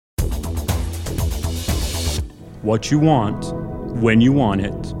What you want, when you want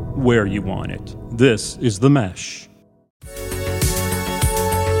it, where you want it. This is The Mesh.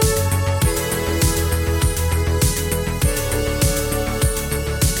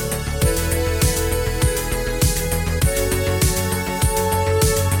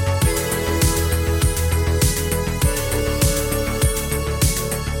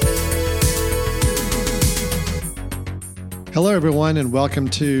 Hello, everyone, and welcome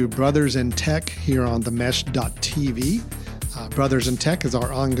to Brothers in Tech here on themesh.tv. Brothers in Tech is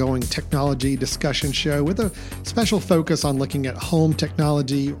our ongoing technology discussion show with a special focus on looking at home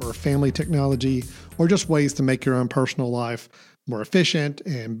technology or family technology, or just ways to make your own personal life more efficient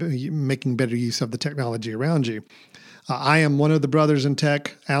and making better use of the technology around you. I am one of the Brothers in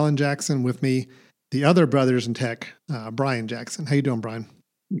Tech, Alan Jackson, with me, the other Brothers in Tech, Brian Jackson. How you doing, Brian?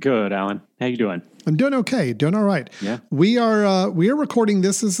 Good, Alan. How you doing? I'm doing okay. Doing all right. Yeah. We are recording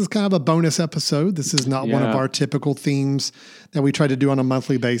this. This is kind of a bonus episode. This is not one of our typical themes that we try to do on a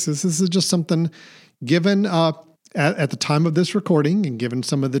monthly basis. This is just something given at the time of this recording and given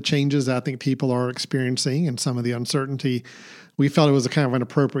some of the changes that I think people are experiencing and some of the uncertainty, we felt it was a kind of an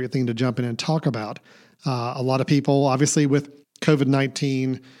appropriate thing to jump in and talk about. A lot of people, obviously with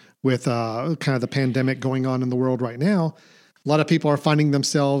COVID-19, with kind of the pandemic going on in the world right now, a lot of people are finding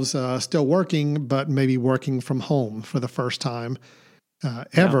themselves still working, but maybe working from home for the first time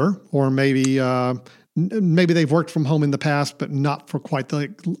ever, or maybe they've worked from home in the past, but not for quite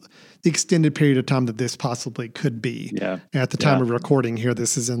the extended period of time that this possibly could be. Yeah. At the time of recording here,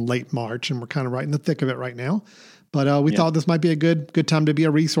 this is in late March, and we're kind of right in the thick of it right now. But we thought this might be a good time to be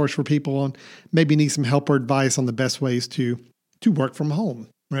a resource for people and maybe need some help or advice on the best ways to work from home.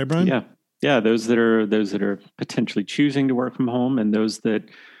 Right, Brian? Yeah. Yeah, those that are potentially choosing to work from home, and those that,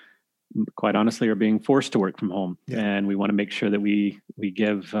 quite honestly, are being forced to work from home. Yeah. And we want to make sure that we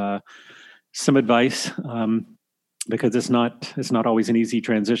give some advice because it's not always an easy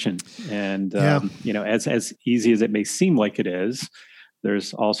transition. And as easy as it may seem like it is,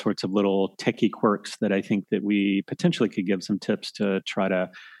 there's all sorts of little techie quirks that I think that we potentially could give some tips to try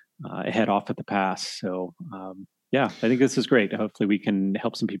to head off at the pass. So. Yeah, I think this is great. Hopefully we can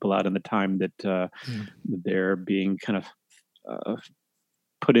help some people out in the time that they're being kind of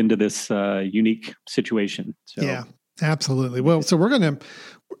put into this unique situation. So. Yeah, absolutely. Well, so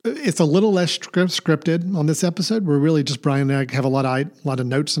it's a little less scripted on this episode. We're really just, Brian and I have a lot of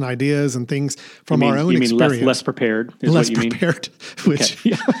notes and ideas and things from our own experience. You mean less prepared? Less prepared, which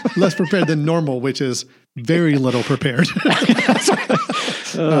less prepared than normal, which is very little prepared.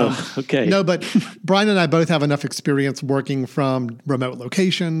 Okay. No, but Brian and I both have enough experience working from remote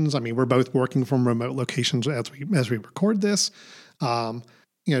locations. I mean, we're both working from remote locations as we record this. Remote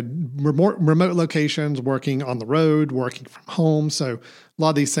locations, working on the road, working from home. So a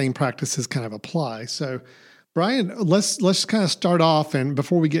lot of these same practices kind of apply. So, Brian, let's kind of start off, and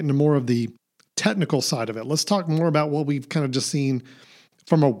before we get into more of the technical side of it, let's talk more about what we've kind of just seen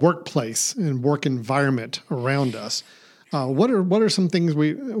from a workplace and work environment around us. What are some things,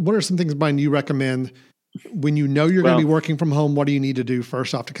 Brian, you recommend when you know you're going to be working from home? What do you need to do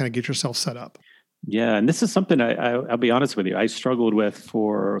first off to kind of get yourself set up? Yeah, and this is something I'll be honest with you, I struggled with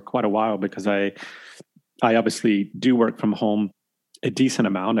for quite a while because I obviously do work from home a decent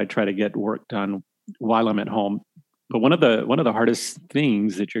amount. I try to get work done while I'm at home. But one of the hardest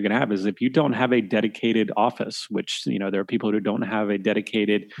things that you're going to have is if you don't have a dedicated office, which there are people who don't have a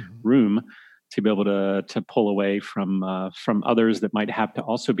dedicated room to be able to pull away from others that might have to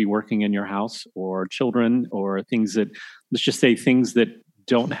also be working in your house, or children, or things that, let's just say, things that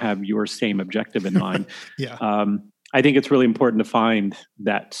don't have your same objective in mind. I think it's really important to find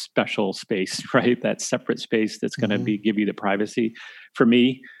that special space, right? That separate space that's going to give you the privacy. For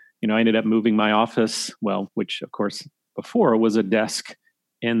me, I ended up moving my office, which of course before was a desk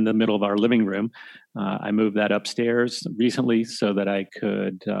in the middle of our living room. I moved that upstairs recently so that I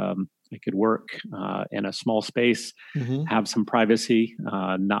could work in a small space, have some privacy,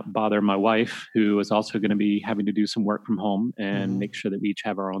 not bother my wife, who is also going to be having to do some work from home, and make sure that we each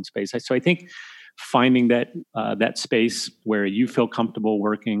have our own space. So I think finding that space where you feel comfortable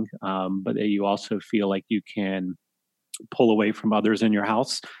working, but that you also feel like you can pull away from others in your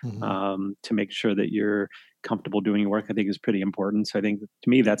house to make sure that you're comfortable doing your work, I think is pretty important. So I think, to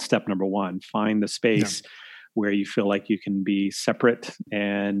me, that's step number one. Find the space where you feel like you can be separate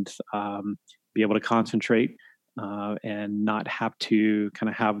and be able to concentrate and not have to kind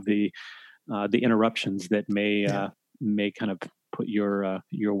of have the interruptions that may kind of put your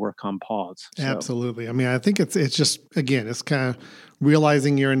work on pause. So. Absolutely. I mean, I think it's just, again, it's kind of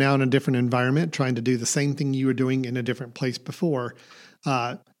realizing you're now in a different environment, trying to do the same thing you were doing in a different place before.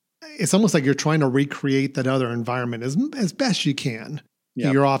 it's almost like you're trying to recreate that other environment as best you can.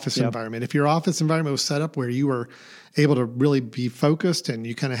 Your office environment. If your office environment was set up where you were able to really be focused and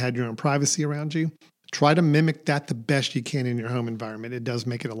you kind of had your own privacy around you, try to mimic that the best you can in your home environment. It does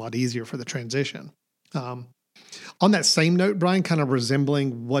make it a lot easier for the transition. On that same note, Brian, kind of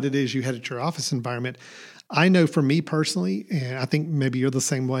resembling what it is you had at your office environment, I know for me personally, and I think maybe you're the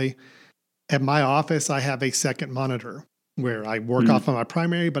same way, at my office, I have a second monitor where I work off of my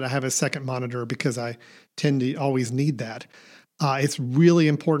primary, but I have a second monitor because I tend to always need that. It's really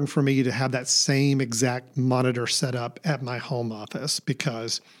important for me to have that same exact monitor set up at my home office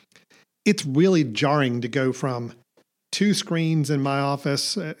because it's really jarring to go from 2 screens in my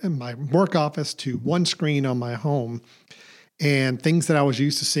office, in my work office, to 1 screen on my home. And things that I was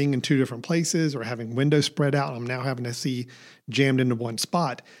used to seeing in 2 different places or having windows spread out, I'm now having to see jammed into one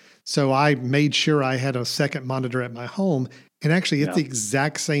spot. So I made sure I had a second monitor at my home. And actually, it's the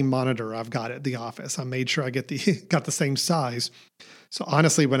exact same monitor I've got at the office. I made sure I got the same size. So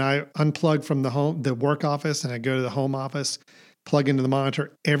honestly, when I unplug from the work office and I go to the home office, plug into the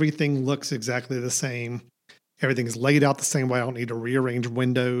monitor, everything looks exactly the same. Everything's laid out the same way. I don't need to rearrange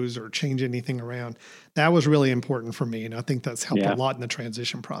windows or change anything around. That was really important for me. And I think that's helped a lot in the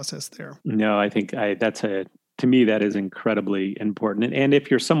transition process there. No, I think to me, that is incredibly important. And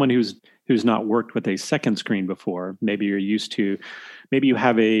if you're someone who's not worked with a second screen before, maybe you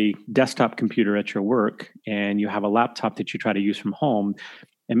have a desktop computer at your work and you have a laptop that you try to use from home.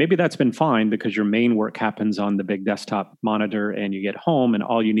 And maybe that's been fine because your main work happens on the big desktop monitor and you get home and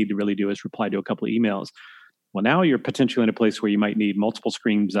all you need to really do is reply to a couple of emails. Well, now you're potentially in a place where you might need multiple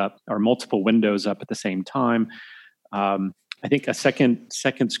screens up or multiple windows up at the same time. I think a second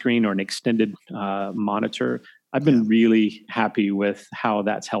screen or an extended monitor, I've been really happy with how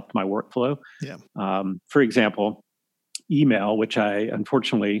that's helped my workflow. Yeah. For example, email, which I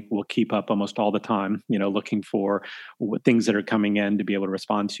unfortunately will keep up almost all the time, looking for things that are coming in to be able to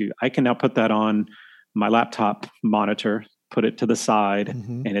respond to. I can now put that on my laptop monitor, put it to the side,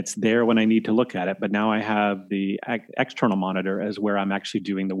 and it's there when I need to look at it. But now I have the external monitor as where I'm actually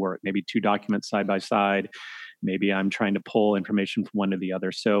doing the work, maybe 2 documents side by side. Maybe I'm trying to pull information from one to the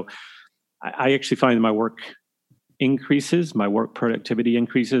other. So I actually find my work productivity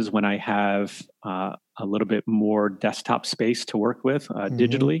increases when I have a little bit more desktop space to work with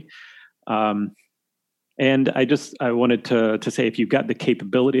digitally. And I wanted to say, if you've got the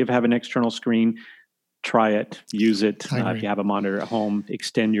capability of having an external screen, try it, use it. If you have a monitor at home,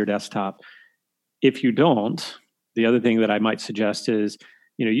 extend your desktop. If you don't, the other thing that I might suggest is,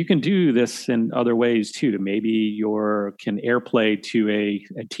 you can do this in other ways too. Maybe you can AirPlay to a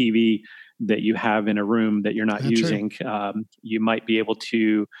TV that you have in a room that you're not using. You might be able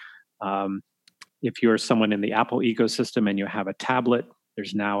to, if you're someone in the Apple ecosystem and you have a tablet,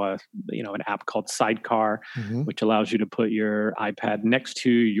 there's now an app called Sidecar, which allows you to put your iPad next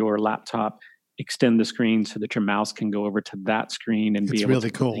to your laptop, extend the screen so that your mouse can go over to that screen and be able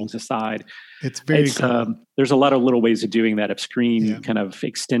to put things aside. It's very cool. There's a lot of little ways of doing that, of screen kind of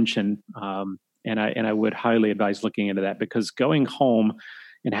extension. And I would highly advise looking into that, because going home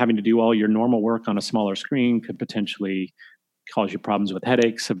and having to do all your normal work on a smaller screen could potentially cause you problems with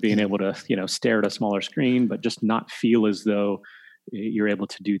headaches of being able to, stare at a smaller screen, but just not feel as though you're able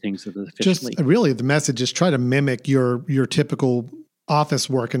to do things efficiently. Just really the message is try to mimic your typical office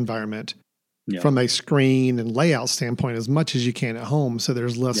work environment. From a screen and layout standpoint as much as you can at home, so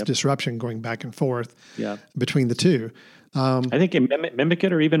there's less disruption going back and forth between the two. I think mimic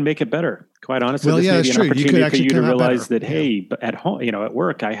it or even make it better. Quite honestly, well, this may be an opportunity for you to realize that, hey, but at home, at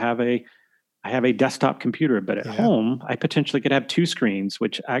work, I have a desktop computer, but at home, I potentially could have 2 screens,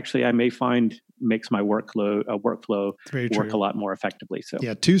 which actually I may find makes my workflow work a lot more effectively. So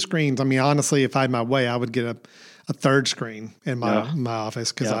 2 screens. I mean, honestly, if I had my way, I would get a third screen in my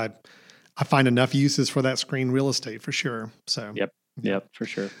office because I find enough uses for that screen real estate for sure. So yep, for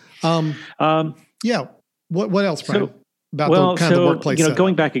sure. What else, Brian? About the workplace.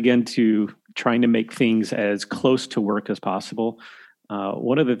 Going back again to trying to make things as close to work as possible.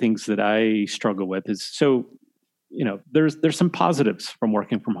 One of the things that I struggle with is there's some positives from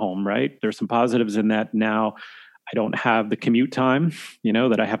working from home, right? There's some positives in that now I don't have the commute time,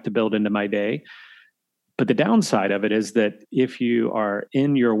 that I have to build into my day. But the downside of it is that if you are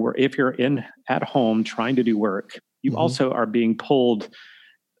in your work, if you're at home trying to do work, you also are being pulled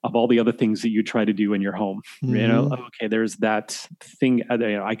of all the other things that you try to do in your home. Okay, there's that thing.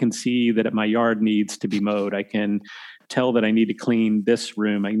 I can see that my yard needs to be mowed. I can tell that I need to clean this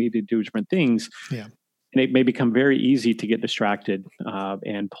room. I need to do different things. Yeah. And it may become very easy to get distracted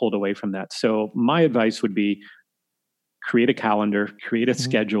and pulled away from that. So my advice would be create a calendar, create a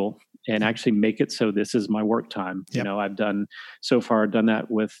schedule, and actually make it so this is my work time. Yep. I've done that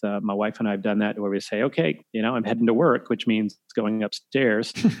with my wife, and I've done that where we say, okay, I'm heading to work, which means going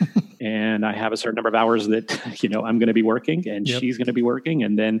upstairs and I have a certain number of hours that, I'm going to be working, and Yep. she's going to be working.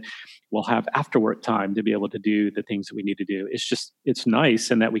 And then we'll have after work time to be able to do the things that we need to do. It's nice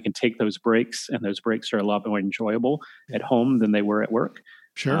in that we can take those breaks, and those breaks are a lot more enjoyable at home than they were at work.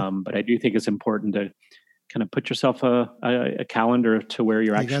 Sure. But I do think it's important to kind of put yourself a calendar to where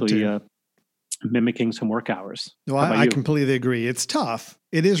you're actually mimicking some work hours. No, I completely agree. It's tough.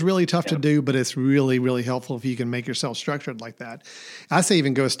 It is really tough to do, but it's really, really helpful if you can make yourself structured like that. I say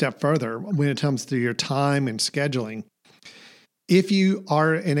even go a step further when it comes to your time and scheduling. If you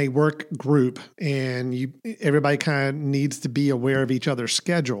are in a work group and everybody kind of needs to be aware of each other's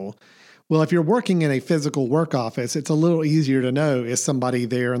schedule, well, if you're working in a physical work office, it's a little easier to know, is somebody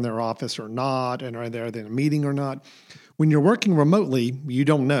there in their office or not, and are they in a meeting or not? When you're working remotely, you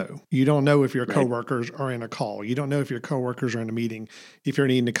don't know. You don't know if your coworkers are in a call. You don't know if your coworkers are in a meeting, if you're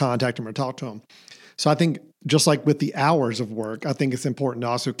needing to contact them or talk to them. So I think just like with the hours of work, I think it's important to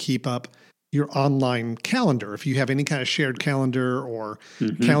also keep up your online calendar. If you have any kind of shared calendar or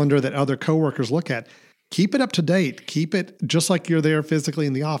calendar that other coworkers look at, keep it up to date. Keep it just like you're there physically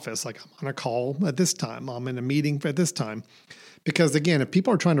in the office. Like, I'm on a call at this time. I'm in a meeting at this time. Because again, if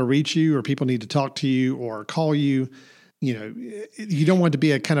people are trying to reach you or people need to talk to you or call you, you don't want it to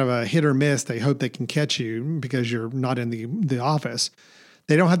be a kind of a hit or miss. They hope they can catch you because you're not in the office.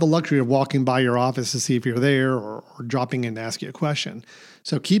 They don't have the luxury of walking by your office to see if you're there or dropping in to ask you a question.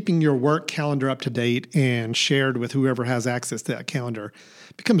 So keeping your work calendar up to date and shared with whoever has access to that calendar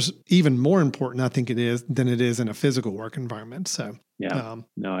becomes even more important, I think than it is in a physical work environment. So no,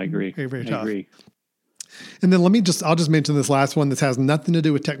 I agree. Very, very tough. I agree. And then I'll just mention this last one. This has nothing to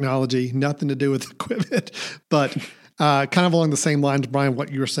do with technology, nothing to do with equipment, but kind of along the same lines, Brian,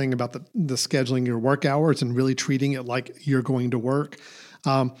 what you were saying about the scheduling your work hours and really treating it like you're going to work.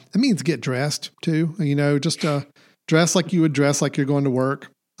 That means get dressed too, just dress like you would dress like you're going to work.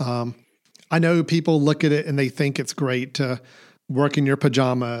 I know people look at it and they think it's great to work in your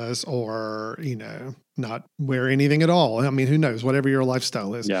pajamas or, not wear anything at all. I mean, who knows, whatever your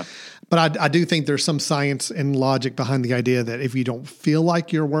lifestyle is. Yeah. But I do think there's some science and logic behind the idea that if you don't feel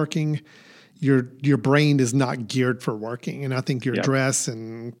like you're working, your brain is not geared for working. And I think your dress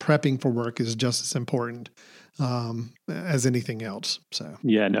and prepping for work is just as important as anything else. So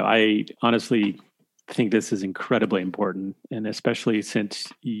I honestly think this is incredibly important, and especially since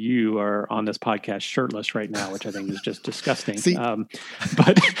you are on this podcast shirtless right now, which I think is just disgusting.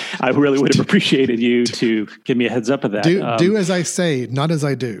 But I really would have appreciated you to give me a heads up of that. Do as I say, not as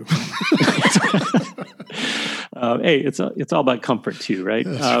I do. Hey, it's all about comfort too, right?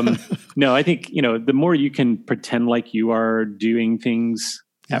 No, I think the more you can pretend like you are doing things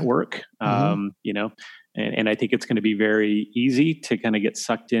at work, and I think it's going to be very easy to kind of get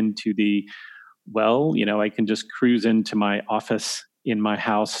sucked into I can just cruise into my office in my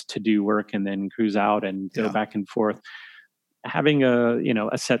house to do work and then cruise out and go back and forth. Having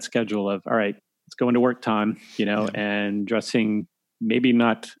a set schedule of, all right, let's go into work time, and dressing, maybe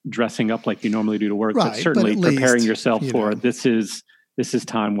not dressing up like you normally do to work, but certainly preparing yourself for this is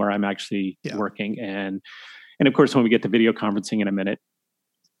time where I'm actually working. And of course, when we get to video conferencing in a minute,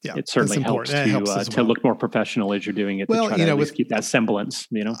 it certainly helps to look more professional as you're doing it. Well, to try to keep that semblance.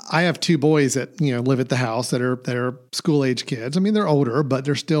 I have two boys that live at the house that are school age kids. I mean, they're older, but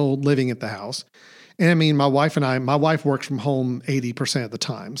they're still living at the house. And I mean, my wife works from home 80% of the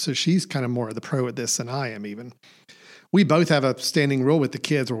time, so she's kind of more of the pro at this than I am. Even we both have a standing rule with the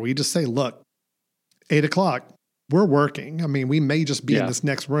kids where we just say, "Look, 8:00, we're working. I mean, we may just be in this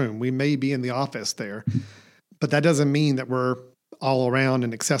next room, we may be in the office there, but that doesn't mean that we're all around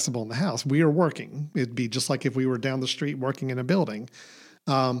and accessible in the house. We are working. It'd be just like if we were down the street working in a building.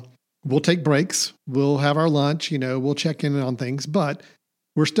 We'll take breaks. We'll have our lunch, we'll check in on things, but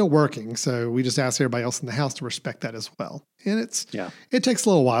we're still working. So we just ask everybody else in the house to respect that as well. And it takes a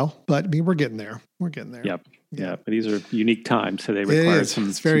little while, but I mean, we're getting there. Yep. Yeah. But these are unique times, so they require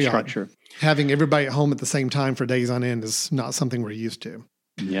some structure. Having everybody at home at the same time for days on end is not something we're used to.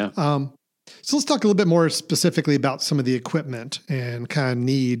 Yeah. So let's talk a little bit more specifically about some of the equipment and kind of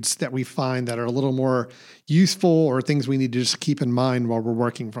needs that we find that are a little more useful or things we need to just keep in mind while we're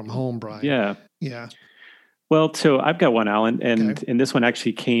working from home, Brian. Yeah. Well, so I've got one, Alan, and this one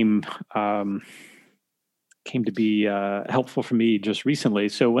actually came to be helpful for me just recently.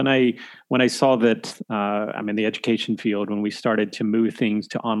 So when I saw that I'm in the education field, when we started to move things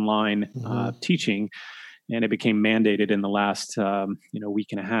to online teaching, and it became mandated in the last week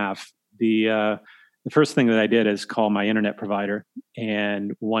and a half, the first thing that I did is call my internet provider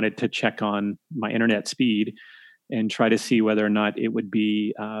and wanted to check on my internet speed and try to see whether or not it would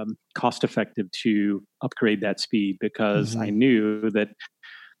be cost effective to upgrade that speed, because I knew that,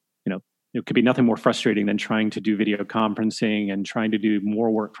 it could be nothing more frustrating than trying to do video conferencing and trying to do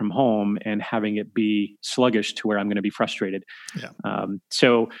more work from home and having it be sluggish to where I'm going to be frustrated. Yeah.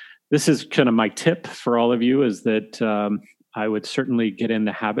 So this is kind of my tip for all of you, is that I would certainly get in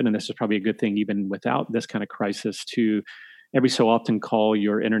the habit, and this is probably a good thing even without this kind of crisis, to every so often call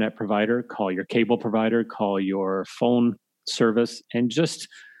your internet provider, call your cable provider, call your phone service, and just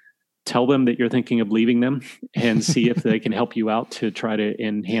tell them that you're thinking of leaving them and see if they can help you out to try to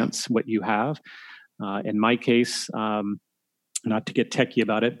enhance what you have. In my case, not to get techie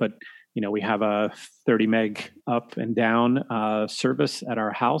about it, but we have a 30 meg up and down service at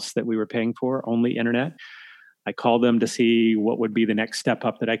our house that we were paying for, only internet. I called them to see what would be the next step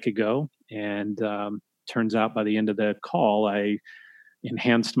up that I could go. And turns out by the end of the call, I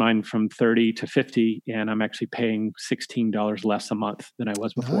enhanced mine from 30 to 50, and I'm actually paying $16 less a month than I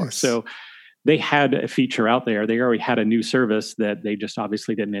was before. Nice. So they had a feature out there. They already had a new service that they just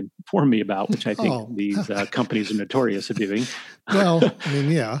obviously didn't inform me about, which I think these companies are notorious of doing. Well, I mean,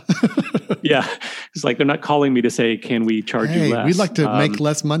 yeah. Yeah. It's like they're not calling me to say, can we charge you less? We'd like to make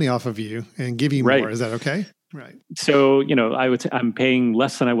less money off of you and give you more. Is that okay? Right. So, I would say I'm paying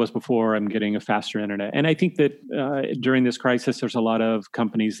less than I was before. I'm getting a faster internet. And I think that during this crisis, there's a lot of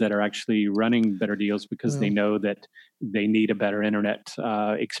companies that are actually running better deals because they know that they need a better internet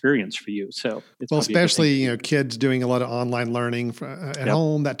experience for you. So, especially, kids doing a lot of online learning at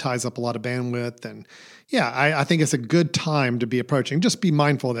home, that ties up a lot of bandwidth. And I think it's a good time to be approaching. Just be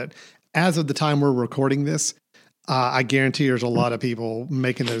mindful that as of the time we're recording this, I guarantee there's a lot of people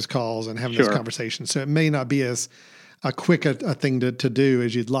making those calls and having those conversations. So it may not be as quick a thing to do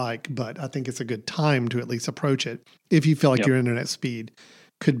as you'd like, but I think it's a good time to at least approach it if you feel like your internet speed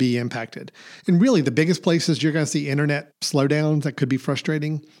could be impacted. And really the biggest places you're going to see internet slowdowns that could be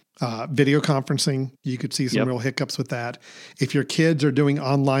frustrating, video conferencing, you could see some real hiccups with that. If your kids are doing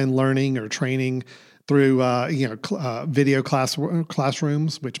online learning or training through video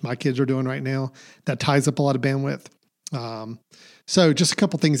classrooms, which my kids are doing right now, that ties up a lot of bandwidth. So just a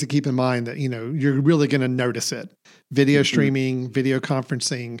couple things to keep in mind that you're really going to notice it. Video streaming, video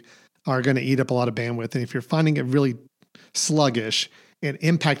conferencing are going to eat up a lot of bandwidth, and if you're finding it really sluggish and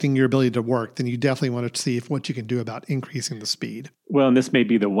impacting your ability to work, then you definitely want to see what you can do about increasing the speed. Well, and this may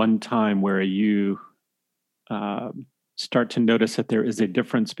be the one time where you start to notice that there is a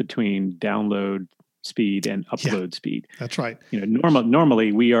difference between download speed and upload speed. That's right.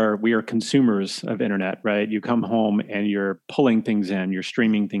 Normally we are consumers of internet, right? You come home and you're pulling things in, you're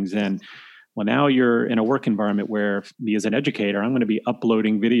streaming things in. Well, now you're in a work environment where me as an educator, I'm going to be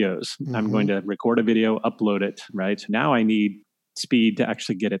uploading videos. I'm going to record a video, upload it, right? So now I need speed to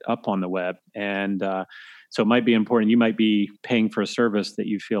actually get it up on the web. And so it might be important. You might be paying for a service that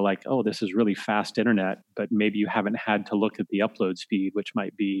you feel like, oh, this is really fast internet, but maybe you haven't had to look at the upload speed, which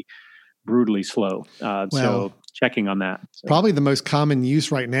might be brutally slow. So checking on that. So. Probably the most common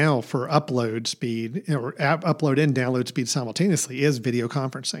use right now for upload speed or upload and download speed simultaneously is video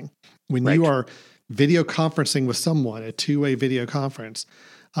conferencing. When you are video conferencing with someone, a two-way video conference,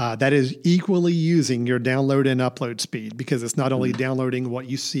 that is equally using your download and upload speed, because it's not only downloading what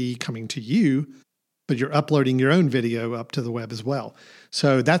you see coming to you, but you're uploading your own video up to the web as well.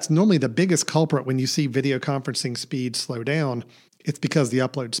 So that's normally the biggest culprit when you see video conferencing speed slow down. It's because the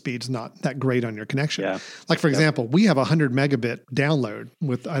upload speed's not that great on your connection. Yeah. Like, for example, we have 100 megabit download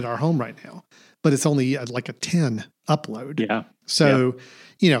at our home right now, but it's only like a 10 upload. Yeah. So,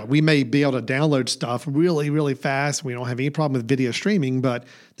 we may be able to download stuff really, really fast. We don't have any problem with video streaming, but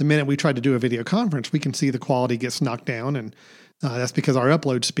the minute we try to do a video conference, we can see the quality gets knocked down, and that's because our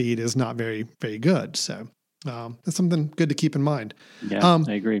upload speed is not very, very good. So that's something good to keep in mind. Yeah,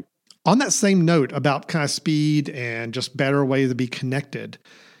 I agree. On that same note about kind of speed and just better ways to be connected,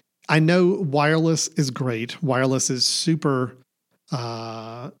 I know wireless is great. Wireless is super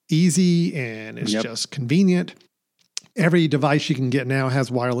easy and it's just convenient. Every device you can get now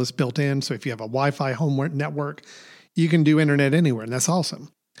has wireless built in. So if you have a Wi-Fi home network, you can do internet anywhere, and that's awesome.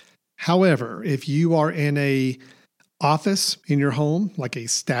 However, if you are in a office in your home, like a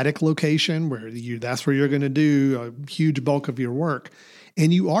static location where that's where you're going to do a huge bulk of your work,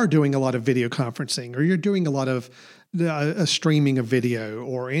 and you are doing a lot of video conferencing, or you're doing a lot of streaming of video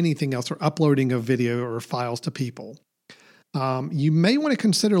or anything else, or uploading of video or files to people, you may want to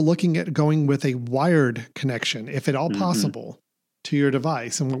consider looking at going with a wired connection, if at all possible, to your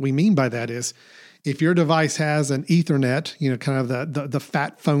device. And what we mean by that is, if your device has an Ethernet, kind of the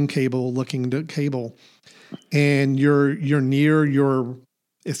fat phone cable looking cable, and you're near your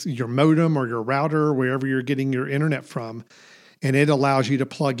modem or your router, wherever you're getting your internet from, and it allows you to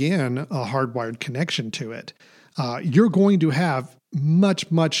plug in a hardwired connection to it, you're going to have much,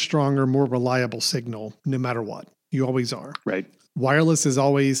 much stronger, more reliable signal no matter what. You always are. Right. Wireless is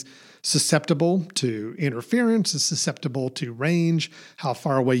always susceptible to interference, is susceptible to range, how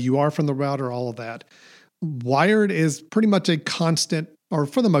far away you are from the router, all of that. Wired is pretty much a constant, or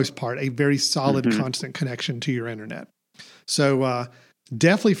for the most part, a very solid constant connection to your internet. So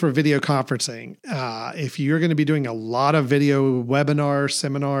definitely for video conferencing, if you're going to be doing a lot of video webinars,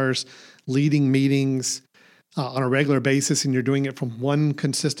 seminars, leading meetings on a regular basis, and you're doing it from one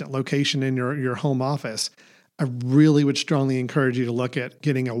consistent location in your home office, I really would strongly encourage you to look at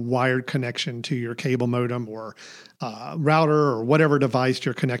getting a wired connection to your cable modem or router or whatever device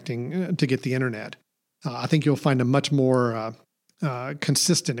you're connecting to get the internet. I think you'll find a much more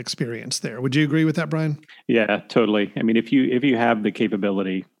consistent experience there. Would you agree with that, Brian? Yeah, totally. I mean, if you have the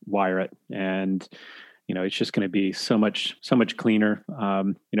capability, wire it, and it's just going to be so much cleaner.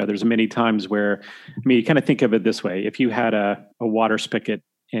 There's many times where, you kind of think of it this way: if you had a water spigot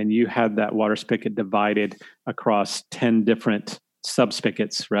and you had that water spigot divided across 10 different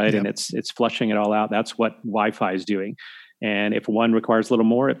sub-spigots, right? Yep. And it's flushing it all out. That's what Wi-Fi is doing. And if one requires a little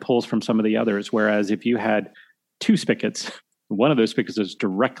more, it pulls from some of the others. Whereas if you had 2 spigots, one of those spigots is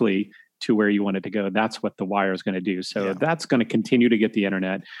directly to where you want it to go. That's what the wire is going to do. So that's going to continue to get the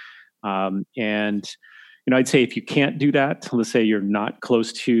internet. And I'd say if you can't do that, let's say you're not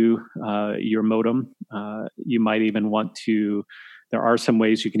close to your modem, you might even want to. There are some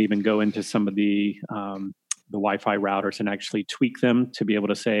ways you can even go into some of the Wi-Fi routers and actually tweak them to be able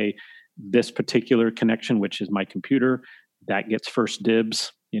to say this particular connection, which is my computer, that gets first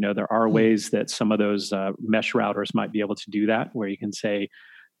dibs. There are ways that some of those mesh routers might be able to do that, where you can say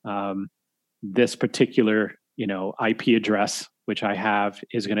this particular IP address, which I have,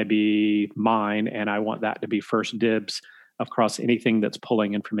 is going to be mine, and I want that to be first dibs across anything that's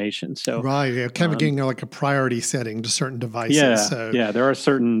pulling information. So right, kind of getting like a priority setting to certain devices. There are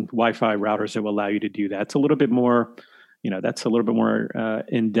certain Wi-Fi routers that will allow you to do that. It's a little bit more, that's a little bit more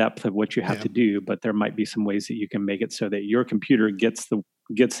in depth of what you have to do, but there might be some ways that you can make it so that your computer gets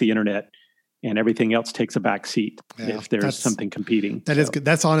the internet and everything else takes a back seat if there's something competing. That is good.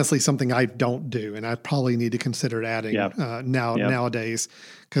 That's honestly something I don't do, and I probably need to consider adding nowadays,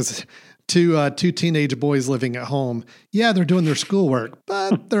 because two teenage boys living at home, they're doing their schoolwork,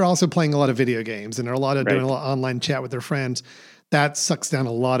 but they're also playing a lot of video games, and they're doing a lot of online chat with their friends. That sucks down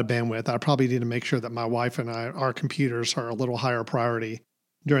a lot of bandwidth. I probably need to make sure that my wife and our computers are a little higher priority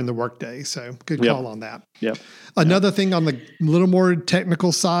during the workday. So good call on that. Yep. Another thing on the little more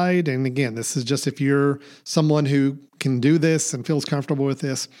technical side, and again, this is just if you're someone who can do this and feels comfortable with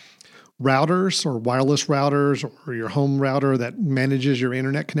this, routers or wireless routers or your home router that manages your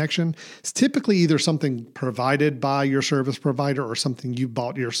internet connection, it's typically either something provided by your service provider or something you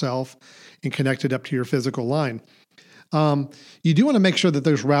bought yourself and connected up to your physical line. You do want to make sure that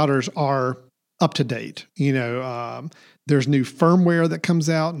those routers are up to date. There's new firmware that comes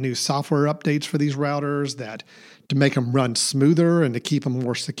out, new software updates for these routers that to make them run smoother and to keep them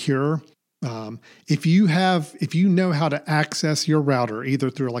more secure. If you know how to access your router either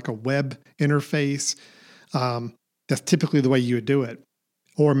through like a web interface, that's typically the way you would do it,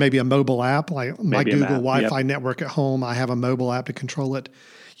 or maybe a mobile app like my Google Wi-Fi network at home. I have a mobile app to control it.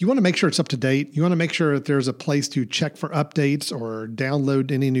 You want to make sure it's up to date. You want to make sure that there's a place to check for updates or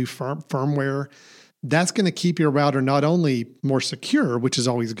download any new firmware. That's going to keep your router not only more secure, which is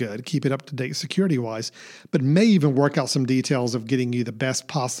always good, keep it up to date security-wise, but may even work out some details of getting you the best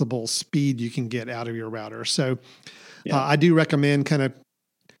possible speed you can get out of your router. So I do recommend kind of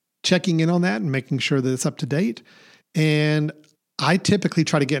checking in on that and making sure that it's up to date. And I typically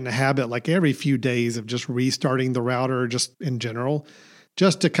try to get in a habit like every few days of just restarting the router just in general,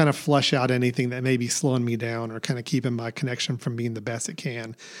 just to kind of flush out anything that may be slowing me down or kind of keeping my connection from being the best it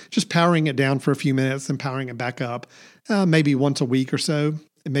can. Just powering it down for a few minutes and powering it back up, maybe once a week or so.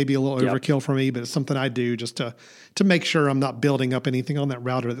 It may be a little overkill for me, but it's something I do just to make sure I'm not building up anything on that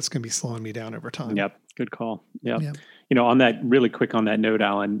router that's going to be slowing me down over time. Yep, good call. Yep. On that, really quick on that note,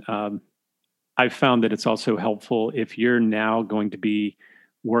 Alan, I've found that it's also helpful if you're now going to be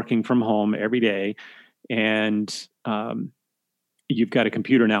working from home every day and you've got a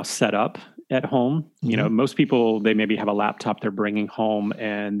computer now set up at home. Mm-hmm. Most people, they maybe have a laptop they're bringing home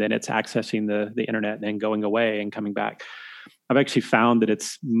and then it's accessing the internet and then going away and coming back. I've actually found that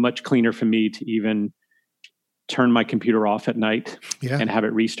it's much cleaner for me to even turn my computer off at night and have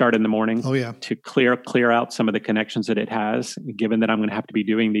it restart in the morning to clear out some of the connections that it has, given that I'm going to have to be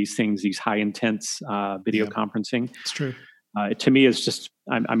doing these things, these high intense video conferencing. It's true. To me, it's just,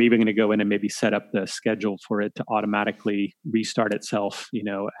 I'm even going to go in and maybe set up the schedule for it to automatically restart itself,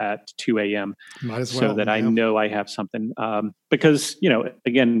 at 2 a.m. Might as well, so that I know I have something. Because,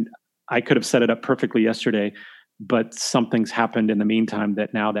 again, I could have set it up perfectly yesterday, but something's happened in the meantime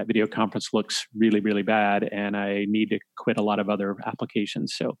that now that video conference looks really, really bad, and I need to quit a lot of other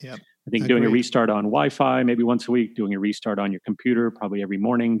applications. So I think doing a restart on Wi-Fi maybe once a week, doing a restart on your computer probably every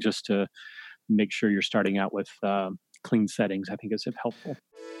morning, just to make sure you're starting out with clean settings, I think is helpful.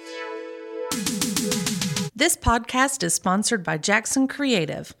 This podcast is sponsored by Jackson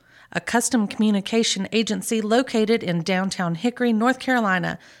Creative, a custom communication agency located in downtown Hickory, North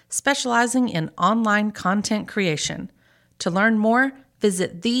Carolina, specializing in online content creation. To learn more,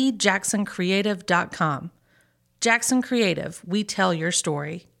 visit thejacksoncreative.com. Jackson Creative, we tell your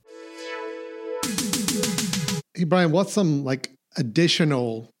story. Hey, Brian, what's some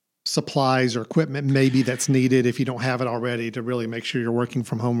additional supplies or equipment maybe that's needed if you don't have it already to really make sure you're working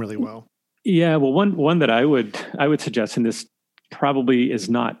from home really well? Yeah, well, one that I would suggest, and this probably is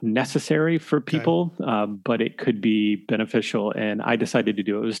not necessary for people, but it could be beneficial, and I decided to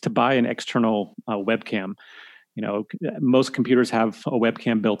do it, was to buy an external webcam. Most computers have a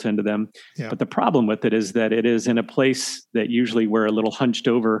webcam built into them, but the problem with it is that it is in a place that usually we're a little hunched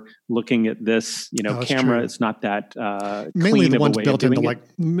over looking at this, camera. True. It's not that mainly clean the ones of a way built of into doing it.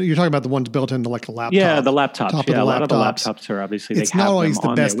 You're talking about the ones built into a laptop. Yeah, the laptops. A lot of the laptops are obviously it's they have not always them the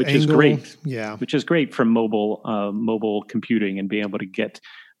on best there, which angle. is great. Yeah, which is great for mobile computing and being able to get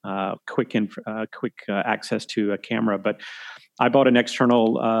quick access to a camera. But I bought an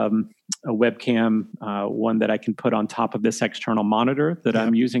external a webcam, one that I can put on top of this external monitor that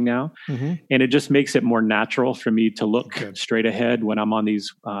I'm using now. Mm-hmm. And it just makes it more natural for me to look straight ahead when I'm on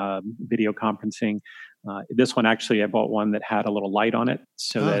these video conferencing. This one, actually, I bought one that had a little light on it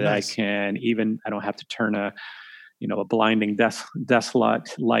so that nice. I don't have to turn a blinding desk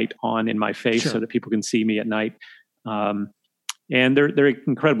light on in my face so that people can see me at night. And they're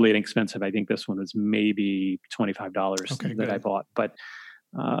incredibly inexpensive. I think this one was maybe $25 that I bought, but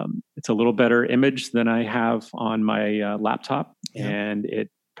it's a little better image than I have on my laptop, and it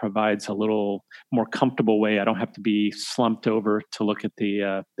provides a little more comfortable way. I don't have to be slumped over to look at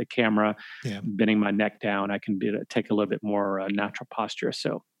the camera, bending my neck down. I can take a little bit more natural posture.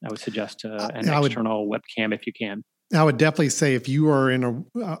 So I would suggest an external webcam if you can. I would definitely say if you are in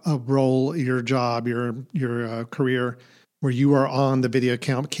a role, your job, your career, where you are on the video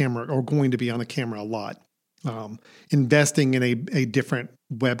camera or going to be on the camera a lot, investing in a different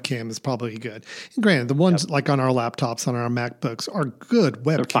webcam is probably good. And granted, the ones like on our laptops, on our MacBooks are good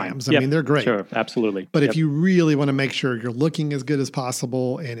webcams. I mean, they're great. Sure, absolutely. But if you really want to make sure you're looking as good as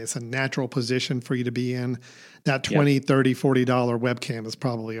possible and it's a natural position for you to be in, that $20, $30, $40 webcam is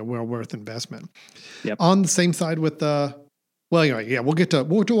probably a well worth investment. On the same side with we'll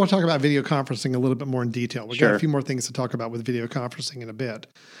talk about video conferencing a little bit more in detail. We've got a few more things to talk about with video conferencing in a bit.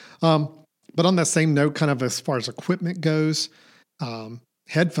 But on that same note, kind of as far as equipment goes,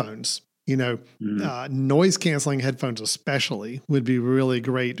 headphones, noise canceling headphones especially would be really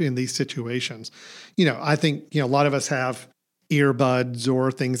great in these situations. I think, a lot of us have earbuds or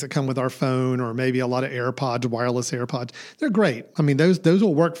things that come with our phone, or maybe a lot of AirPods, wireless AirPods. They're great. I mean, those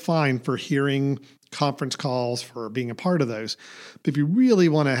will work fine for hearing conference calls, for being a part of those. But if you really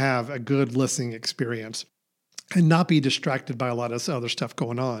want to have a good listening experience and not be distracted by a lot of other stuff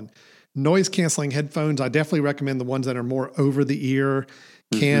going on, noise canceling headphones, I definitely recommend the ones that are more over the ear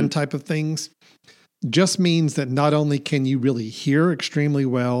can type of things. Just means that not only can you really hear extremely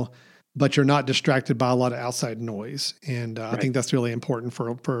well, but you're not distracted by a lot of outside noise. And I think that's really important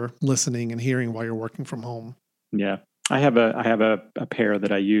for listening and hearing while you're working from home. Yeah. I have a pair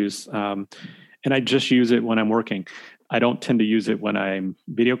that I use, and I just use it when I'm working. I don't tend to use it when I'm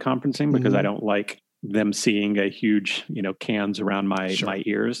video conferencing because I don't like them seeing a huge, cans around my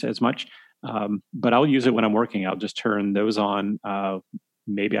ears as much. But I'll use it when I'm working. I'll just turn those on.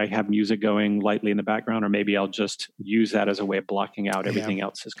 Maybe I have music going lightly in the background, or maybe I'll just use that as a way of blocking out everything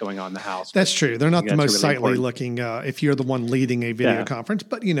else that's going on in the house. That's true. They're not the most really sightly looking if you're the one leading a video conference.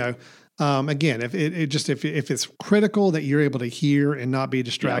 But, again, if it's critical that you're able to hear and not be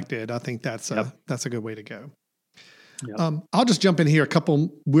distracted, I think that's a good way to go. Yep. I'll just jump in here. A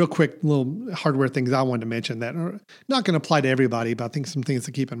couple real quick little hardware things I wanted to mention that are not going to apply to everybody, but I think some things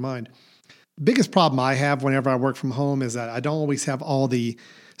to keep in mind. Biggest problem I have whenever I work from home is that I don't always have all the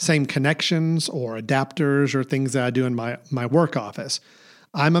same connections or adapters or things that I do in my work office.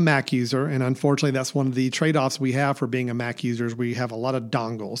 I'm a Mac user, and unfortunately, that's one of the trade-offs we have for being a Mac user is we have a lot of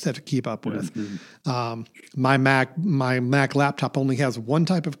dongles to keep up with. My Mac laptop only has one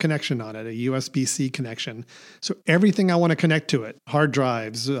type of connection on it, a USB-C connection. So everything I want to connect to it, hard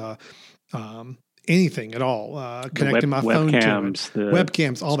drives, anything at all, connecting my phone to it,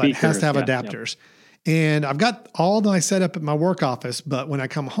 webcams, all that has to have adapters. And I've got all my setup at my work office, but when I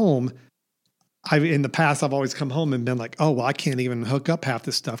come home, in the past, I've always come home and been like, oh, well, I can't even hook up half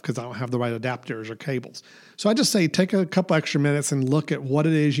this stuff because I don't have the right adapters or cables. So I just say take a couple extra minutes and look at what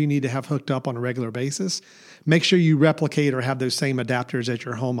it is you need to have hooked up on a regular basis. Make sure you replicate or have those same adapters at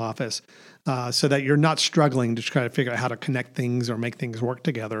your home office so that you're not struggling to try to figure out how to connect things or make things work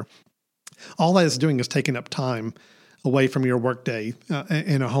together. All that is doing is taking up time away from your workday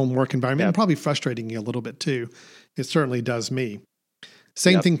in a home work environment and probably frustrating you a little bit too. It certainly does me.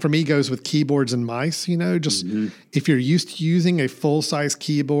 Same thing for me goes with keyboards and mice, just if you're used to using a full-size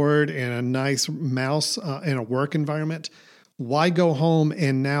keyboard and a nice mouse in a work environment, why go home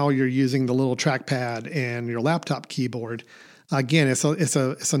and now you're using the little trackpad and your laptop keyboard? Again,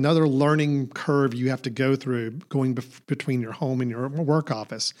 it's another learning curve you have to go through going between your home and your work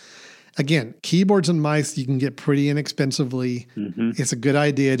office. Again, keyboards and mice you can get pretty inexpensively. It's a good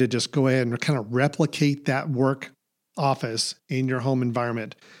idea to just go ahead and kind of replicate that work office in your home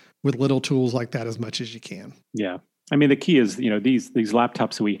environment with little tools like that as much as you can. Yeah. I mean, the key is, these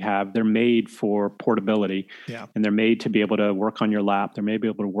laptops that we have, they're made for portability. Yeah. And they're made to be able to work on your lap. They're made to be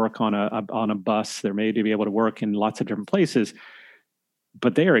able to work on a bus. They're made to be able to work in lots of different places.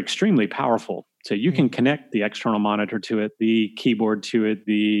 But they are extremely powerful. So you can connect the external monitor to it, the keyboard to it,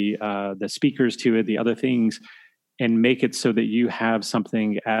 the speakers to it, the other things, and make it so that you have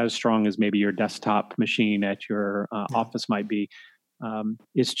something as strong as maybe your desktop machine at your office might be.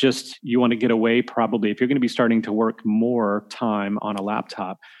 It's just, you want to get away probably, if you're going to be starting to work more time on a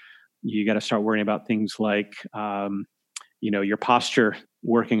laptop, you got to start worrying about things like, your posture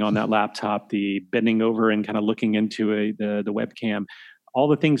working on that laptop, the bending over and kind of looking into the webcam, all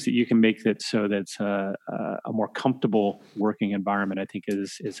the things that you can make that so that's a more comfortable working environment, I think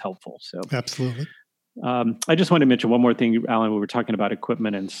is helpful. So absolutely. I just wanted to mention one more thing, Alan. We were talking about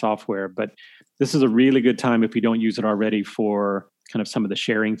equipment and software, but this is a really good time if you don't use it already for kind of some of the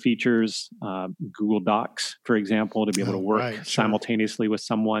sharing features, Google Docs, for example, to be able to work simultaneously with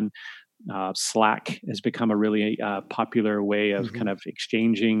someone. Slack has become a really popular way of kind of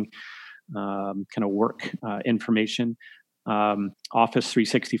exchanging kind of work information. Office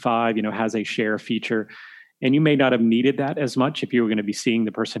 365, has a share feature. And you may not have needed that as much if you were going to be seeing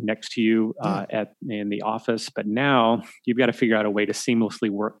the person next to you in the office. But now you've got to figure out a way to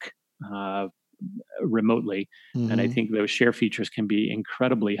seamlessly work remotely. And I think those share features can be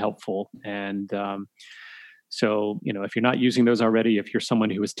incredibly helpful. And so, if you're not using those already, if you're someone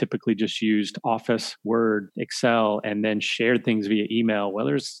who has typically just used Office, Word, Excel, and then shared things via email, well,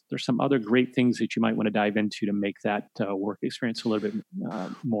 there's some other great things that you might want to dive into to make that work experience a little bit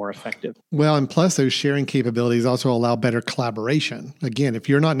more effective. Well, and plus those sharing capabilities also allow better collaboration. Again, if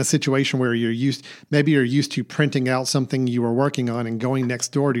you're not in a situation where you're used to printing out something you were working on and going next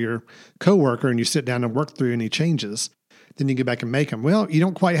door to your coworker and you sit down and work through any changes, then you get back and make them. Well, you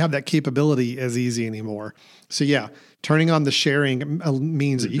don't quite have that capability as easy anymore. So turning on the sharing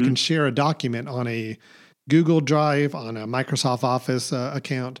means that you can share a document on a Google Drive, on a Microsoft Office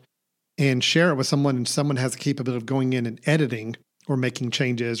account, and share it with someone, and someone has the capability of going in and editing or making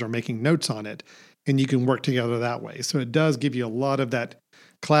changes or making notes on it, and you can work together that way. So it does give you a lot of that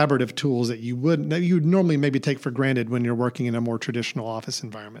collaborative tools that you would normally maybe take for granted when you're working in a more traditional office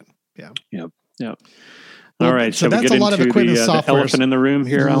environment. Yeah. Yep. All right, so that's a lot of equipment software. The elephant in the room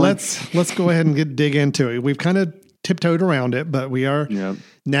here, Alan. Let's go ahead and dig into it. We've kind of tiptoed around it, but we are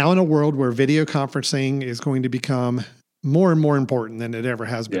now in a world where video conferencing is going to become more and more important than it ever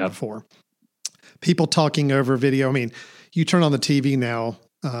has been before. People talking over video. I mean, you turn on the TV now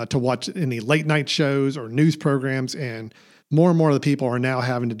to watch any late night shows or news programs, and more of the people are now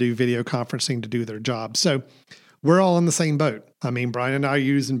having to do video conferencing to do their job. So we're all in the same boat. I mean, Brian and I are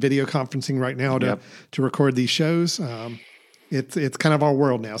using video conferencing right now to record these shows. It's kind of our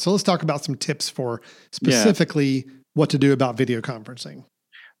world now. So let's talk about some tips for specifically what to do about video conferencing.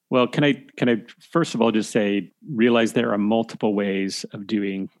 Well, can I first of all just say, realize there are multiple ways of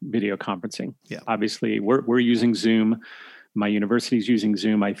doing video conferencing. Yeah. Obviously, we're using Zoom. My university is using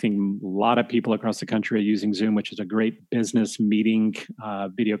Zoom. I think a lot of people across the country are using Zoom, which is a great business meeting,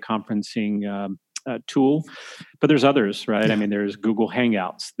 video conferencing tool, but there's others, right? I mean, there's Google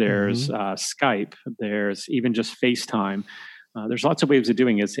Hangouts, there's Skype, there's even just FaceTime. There's lots of ways of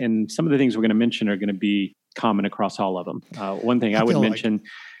doing this, and some of the things we're going to mention are going to be common across all of them. One thing I would mention,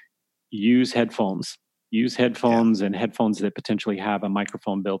 use headphones. Use headphones and headphones that potentially have a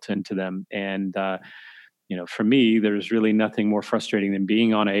microphone built into them. And, for me, there's really nothing more frustrating than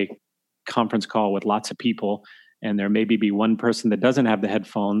being on a conference call with lots of people, and there maybe be one person that doesn't have the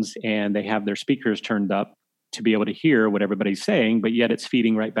headphones and they have their speakers turned up to be able to hear what everybody's saying, but yet it's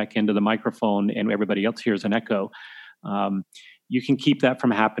feeding right back into the microphone and everybody else hears an echo. You can keep that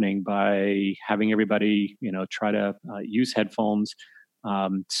from happening by having everybody, try to use headphones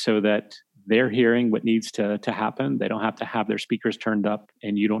so that they're hearing what needs to happen. They don't have to have their speakers turned up,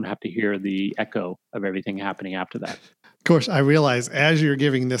 and you don't have to hear the echo of everything happening after that. Of course, I realize as you're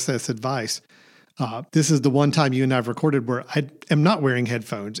giving this advice, this is the one time you and I have recorded where I am not wearing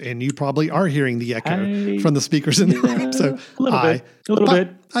headphones, and you probably are hearing the echo from the speakers in the room. So a little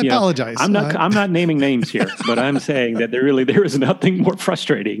bit. I apologize. I'm not naming names here, but I'm saying that there is nothing more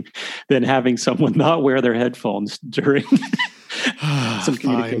frustrating than having someone not wear their headphones during some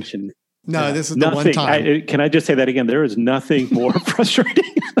communication. No, this is the one time. Can I just say that again? There is nothing more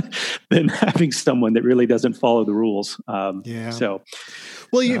frustrating than having someone that really doesn't follow the rules. So,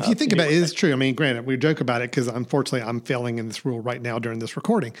 well, if you think about it, it's true. I mean, granted, we joke about it because unfortunately I'm failing in this rule right now during this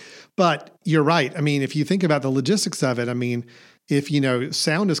recording. But you're right. I mean, if you think about the logistics of it, I mean, if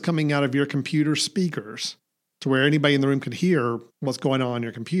sound is coming out of your computer speakers to where anybody in the room can hear what's going on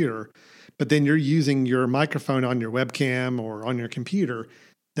your computer, but then you're using your microphone on your webcam or on your computer,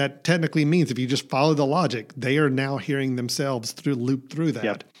 that technically means if you just follow the logic, they are now hearing themselves loop through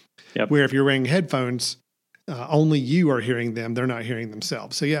that. Yep. Where if you're wearing headphones, only you are hearing them; they're not hearing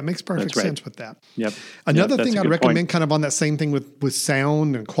themselves. So yeah, it makes perfect sense with that. Yep. Another thing I'd recommend, kind of on that same thing with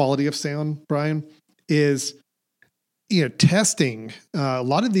sound and quality of sound, Brian, is testing. A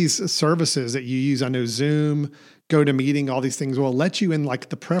lot of these services that you use, I know Zoom, GoToMeeting, all these things will let you in like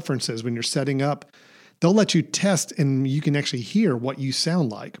the preferences when you're setting up. They'll let you test and you can actually hear what you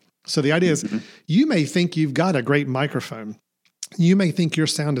sound like. So the idea is you may think you've got a great microphone. You may think your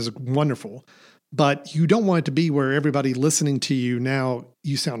sound is wonderful, but you don't want it to be where everybody listening to you now,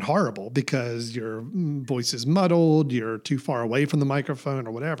 you sound horrible because your voice is muddled, you're too far away from the microphone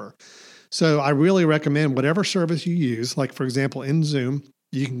or whatever. So I really recommend whatever service you use, like for example, in Zoom,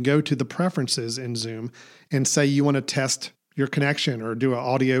 you can go to the preferences in Zoom and say you want to test your connection or do an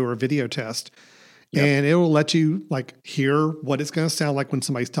audio or video test. Yep. And it will let you hear what it's going to sound like when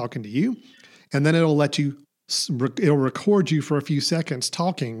somebody's talking to you. And then it'll let you, it'll record you for a few seconds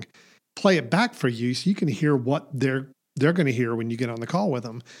talking, play it back for you so you can hear what they're going to hear when you get on the call with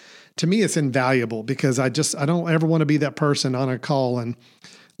them. To me, it's invaluable because I don't ever want to be that person on a call and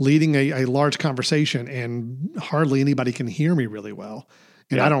leading a large conversation and hardly anybody can hear me really well.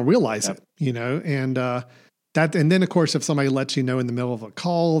 And I don't realize it, and then of course, if somebody lets you know in the middle of a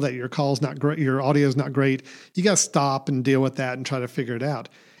call that your call's not great, your audio's not great, you got to stop and deal with that and try to figure it out.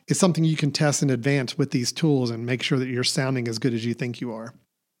 It's something you can test in advance with these tools and make sure that you're sounding as good as you think you are.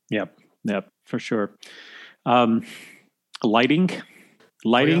 Yep, for sure. Lighting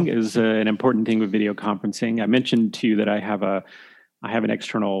is an important thing with video conferencing. I mentioned to you that I have an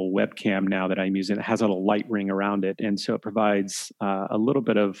external webcam now that I'm using. It has a little light ring around it, and so it provides a little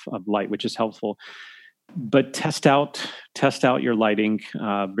bit of light, which is helpful. But test out your lighting.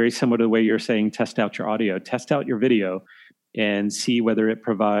 Very similar to the way you're saying, test out your audio, test out your video, and see whether it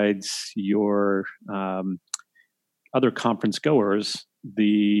provides your other conference goers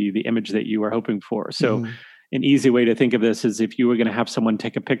the image that you are hoping for. So, an easy way to think of this is if you were going to have someone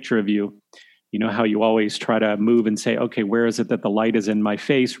take a picture of you. You know how you always try to move and say, okay, where is it that the light is in my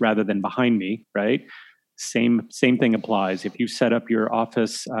face rather than behind me, right? Same thing applies. If you set up your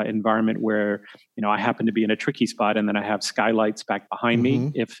office environment where, I happen to be in a tricky spot and then I have skylights back behind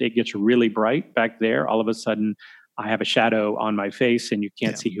me, if it gets really bright back there, all of a sudden I have a shadow on my face and you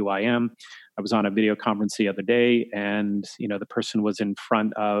can't see who I am. I was on a video conference the other day and, the person was in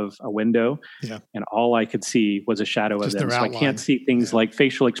front of a window and all I could see was a shadow of them. So I can't see things like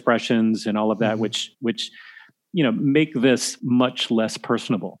facial expressions and all of that, which make this much less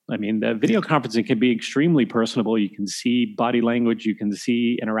personable. I mean, the video conferencing can be extremely personable. You can see body language, you can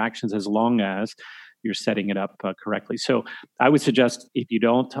see interactions as long as you're setting it up correctly. So I would suggest if you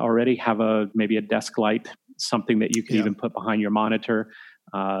don't already have maybe a desk light, something that you can even put behind your monitor,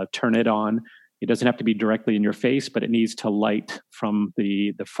 turn it on. It doesn't have to be directly in your face, but it needs to light from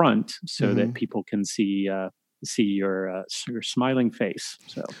the front so that people can see your smiling face.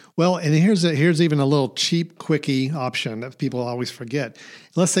 So well, and here's even a little cheap quickie option that people always forget.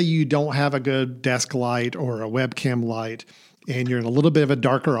 Let's say you don't have a good desk light or a webcam light, and you're in a little bit of a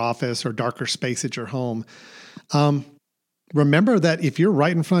darker office or darker space at your home. remember that if you're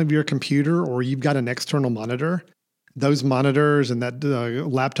right in front of your computer or you've got an external monitor, those monitors and that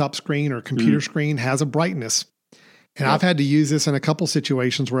laptop screen or computer screen has a brightness. And I've had to use this in a couple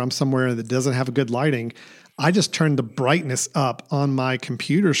situations where I'm somewhere that doesn't have a good lighting. I just turn the brightness up on my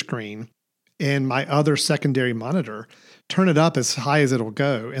computer screen and my other secondary monitor, turn it up as high as it'll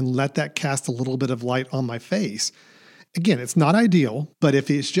go and let that cast a little bit of light on my face. Again, it's not ideal, but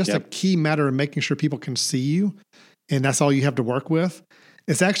if it's just a key matter of making sure people can see you and that's all you have to work with,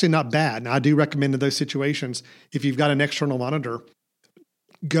 it's actually not bad. Now, I do recommend in those situations, if you've got an external monitor,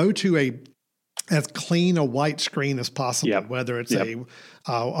 go to as clean a white screen as possible, whether it's a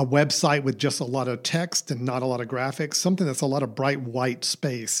website with just a lot of text and not a lot of graphics, something that's a lot of bright white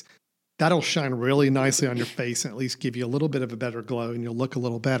space. That'll shine really nicely on your face and at least give you a little bit of a better glow and you'll look a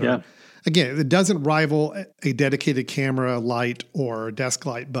little better. Yeah. Again, it doesn't rival a dedicated camera light or desk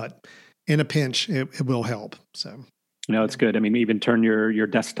light, but in a pinch, it will help. So, no, it's good. I mean, even turn your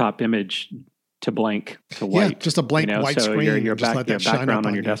desktop image to blank, to white. Yeah, just a blank white so screen. Your background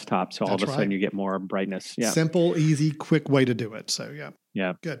on your desktop. So all of a sudden you get more brightness. Yeah. Simple, easy, quick way to do it. So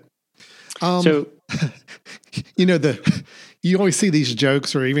yeah. Good. So, you always see these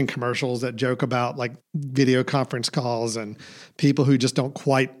jokes or even commercials that joke about like video conference calls and people who just don't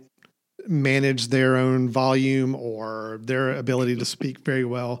quite manage their own volume or their ability to speak very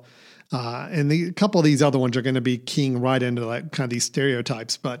well. And a couple of these other ones are going to be keying right into like kind of these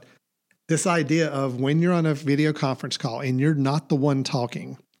stereotypes. But this idea of when you're on a video conference call and you're not the one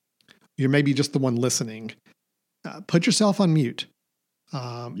talking, you're maybe just the one listening, put yourself on mute.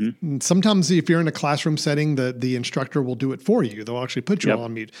 Sometimes if you're in a classroom setting, the instructor will do it for you. They'll actually put you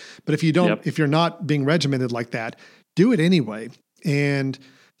on mute. But if you don't, if you're not being regimented like that, do it anyway. And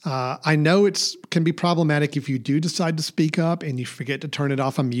I know can be problematic if you do decide to speak up and you forget to turn it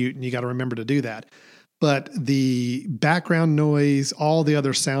off on mute, and you got to remember to do that. But the background noise, all the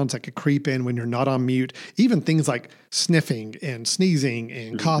other sounds that could creep in when you're not on mute, even things like sniffing and sneezing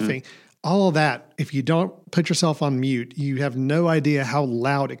and coughing, all of that, if you don't put yourself on mute, you have no idea how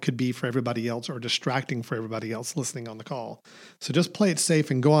loud it could be for everybody else or distracting for everybody else listening on the call. So just play it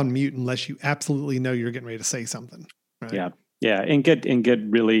safe and go on mute unless you absolutely know you're getting ready to say something. Right? Yeah. Yeah. And get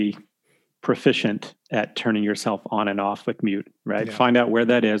really proficient at turning yourself on and off with mute, right? Yeah. Find out where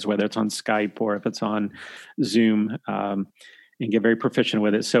that is, whether it's on Skype or if it's on Zoom, and get very proficient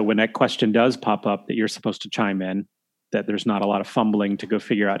with it. So when that question does pop up that you're supposed to chime in, that there's not a lot of fumbling to go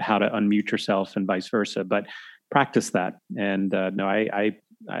figure out how to unmute yourself and vice versa, but practice that. And no,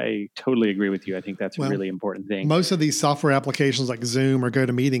 I totally agree with you. I think that's a really important thing. Most of these software applications like Zoom or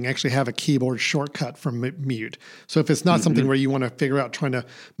GoToMeeting actually have a keyboard shortcut for mute. So if it's not something where you want to figure out trying to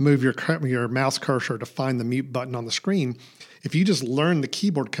move your mouse cursor to find the mute button on the screen, if you just learn the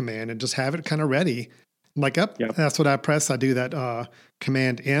keyboard command and just have it kind of ready, like, that's what I press. I do that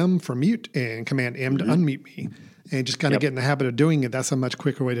Command M for mute and Command M to unmute me. And just kind of get in the habit of doing it. That's a much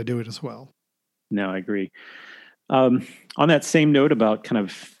quicker way to do it as well. No, I agree. On that same note about kind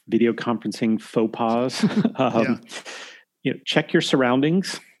of video conferencing faux pas, check your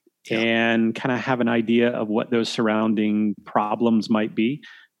surroundings and kind of have an idea of what those surrounding problems might be.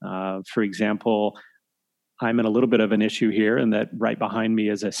 For example, I'm in a little bit of an issue here, and that right behind me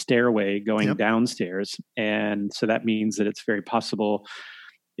is a stairway going downstairs. And so that means that it's very possible,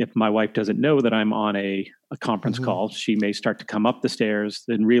 if my wife doesn't know that I'm on a conference call, she may start to come up the stairs,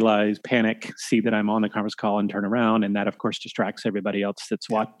 then realize, panic, see that I'm on the conference call and turn around. And that, of course, distracts everybody else that's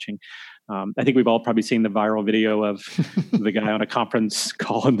watching. I think we've all probably seen the viral video of the guy on a conference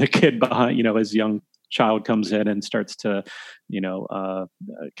call and the kid behind, his young child comes in and starts to,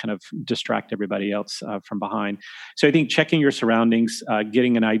 kind of distract everybody else from behind. So I think checking your surroundings,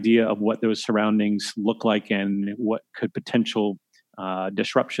 getting an idea of what those surroundings look like and what could potential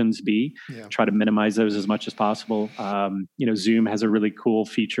disruptions be. Try to minimize those as much as possible. Zoom has a really cool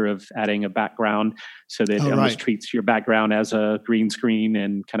feature of adding a background so that it almost treats your background as a green screen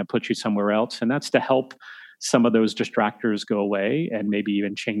and kind of puts you somewhere else. And that's to help some of those distractors go away and maybe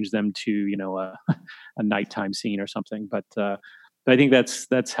even change them to, a nighttime scene or something. But I think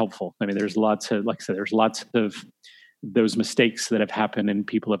that's helpful. I mean, there's lots of those mistakes that have happened and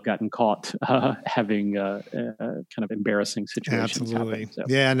people have gotten caught having kind of embarrassing situations. Absolutely. Happen, so.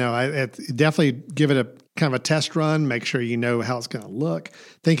 Yeah, no, I definitely give it a kind of a test run. Make sure you know how it's going to look.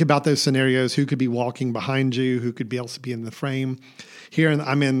 Think about those scenarios. Who could be walking behind you? Who could be else be in the frame? Here,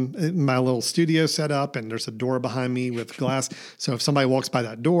 I'm in my little studio set up, and there's a door behind me with glass. So if somebody walks by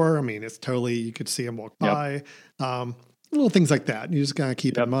that door, I mean, it's totally, you could see them walk by. Little things like that. You just got to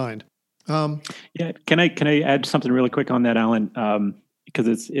keep in mind. Can I add something really quick on that, Alan?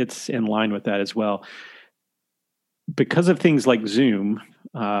 Because it's in line with that as well. because of things like Zoom,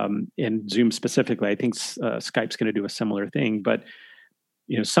 and Zoom specifically, I think Skype's going to do a similar thing. But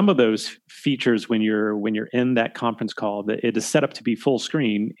some of those features when you're in that conference call, that it is set up to be full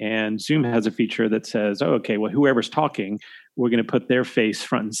screen, and Zoom has a feature that says, "Oh, okay, well, whoever's talking, we're going to put their face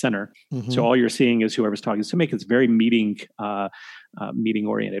front and center." Mm-hmm. So all you're seeing is whoever's talking. So make it very meeting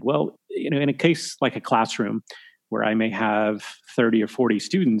oriented. Well, in a case like a classroom where I may have 30 or 40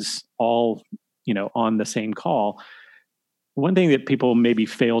 students all on the same call, one thing that people maybe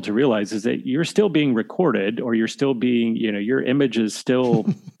fail to realize is that you're still being recorded, or you're still being, your image is still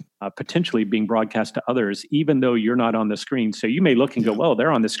potentially being broadcast to others, even though you're not on the screen. So you may look and go, well,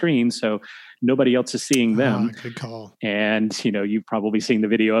 they're on the screen, so nobody else is seeing them. Good call. And, you've probably seen the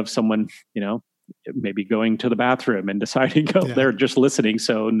video of someone, maybe going to the bathroom and deciding, they're just listening,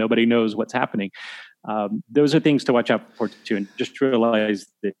 so nobody knows what's happening. Those are things to watch out for too, and just realize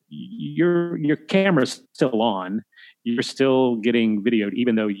that your camera's still on. You're still getting videoed,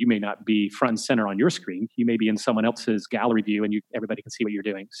 even though you may not be front and center on your screen. You may be in someone else's gallery view, and everybody can see what you're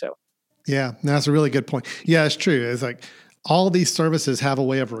doing. So, yeah, that's a really good point. Yeah, it's true. It's like all these services have a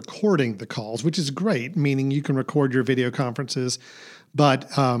way of recording the calls, which is great, meaning you can record your video conferences, but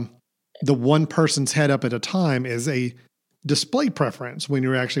the one person's head up at a time is a display preference when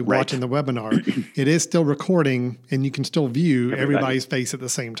you're actually watching the webinar. It is still recording, and you can still view everybody's face at the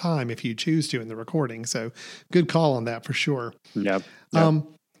same time if you choose to in the recording. So good call on that for sure. Yep.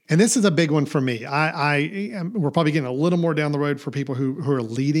 And this is a big one for me. We're probably getting a little more down the road for people who are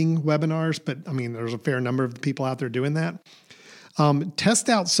leading webinars, but I mean, there's a fair number of people out there doing that. Test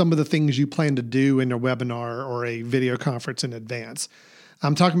out some of the things you plan to do in a webinar or a video conference in advance.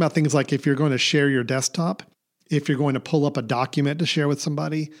 I'm talking about things like if you're going to share your desktop, if you're going to pull up a document to share with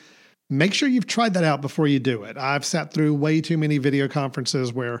somebody, make sure you've tried that out before you do it. I've sat through way too many video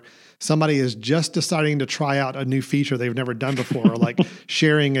conferences where somebody is just deciding to try out a new feature they've never done before, or like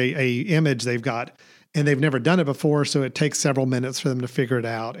sharing a image they've got and they've never done it before. So it takes several minutes for them to figure it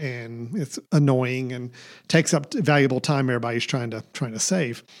out, and it's annoying and takes up valuable time everybody's trying to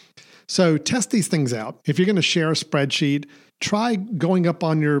save. So test these things out. If you're going to share a spreadsheet, try going up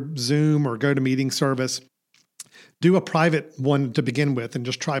on your Zoom or GoToMeeting service. Do a private one to begin with, and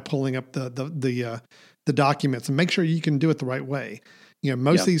just try pulling up the documents, and make sure you can do it the right way.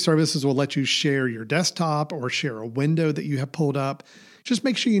 Most of these services will let you share your desktop or share a window that you have pulled up. Just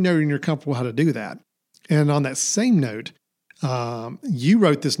make sure you're comfortable how to do that. And on that same note, you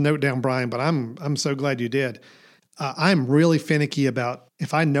wrote this note down, Brian, but I'm so glad you did. I'm really finicky about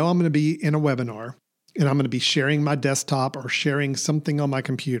if I know I'm going to be in a webinar and I'm going to be sharing my desktop or sharing something on my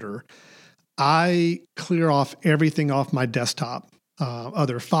computer, I clear off everything off my desktop,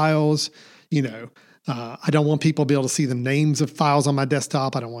 other files. I don't want people to be able to see the names of files on my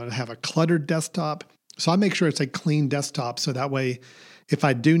desktop. I don't want to have a cluttered desktop. So I make sure it's a clean desktop. So that way, if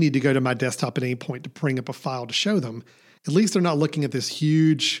I do need to go to my desktop at any point to bring up a file to show them, at least they're not looking at this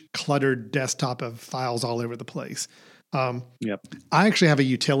huge cluttered desktop of files all over the place. I actually have a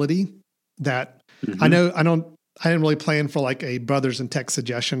utility that I didn't really plan for like a Brothers in Tech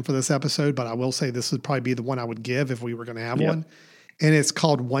suggestion for this episode, but I will say this would probably be the one I would give if we were going to have one. And it's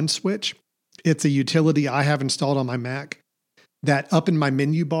called OneSwitch. It's a utility I have installed on my Mac that up in my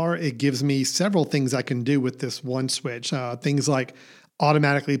menu bar, it gives me several things I can do with this OneSwitch. Things like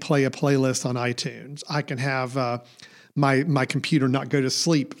automatically play a playlist on iTunes. I can have my computer not go to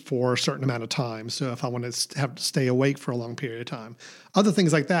sleep for a certain amount of time. So if I want to have to stay awake for a long period of time, other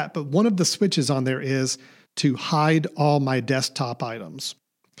things like that. But one of the switches on there is to hide all my desktop items.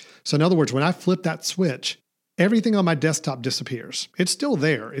 So in other words, when I flip that switch, everything on my desktop disappears. It's still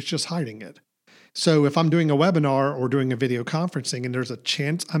there. It's just hiding it. So if I'm doing a webinar or doing a video conferencing and there's a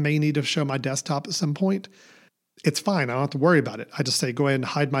chance I may need to show my desktop at some point, it's fine. I don't have to worry about it. I just say, go ahead and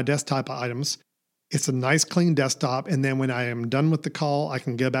hide my desktop items. It's a nice clean desktop. And then when I am done with the call, I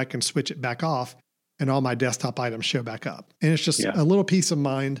can go back and switch it back off and all my desktop items show back up. And it's just a little peace of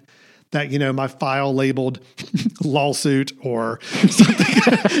mind that, my file labeled lawsuit or something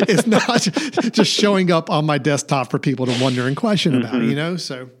is not just showing up on my desktop for people to wonder and question about,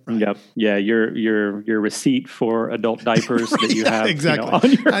 so. Right. Yep. Yeah. Your receipt for adult diapers that you have exactly.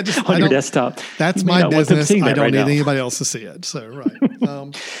 on your desktop. That's my business. I don't need anybody else to see it. So,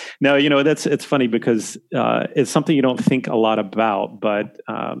 right. No, it's funny because it's something you don't think a lot about, but,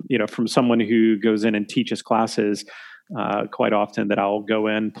 from someone who goes in and teaches classes, quite often that I'll go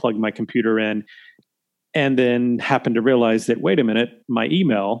in, plug my computer in, and then happen to realize that, wait a minute, my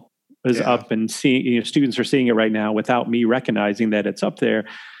email is up and students are seeing it right now without me recognizing that it's up there.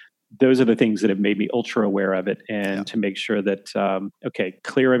 those are the things that have made me ultra aware of it, and to make sure that,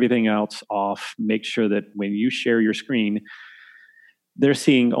 clear everything else off, make sure that when you share your screen, they're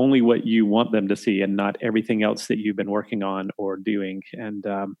seeing only what you want them to see and not everything else that you've been working on or doing. And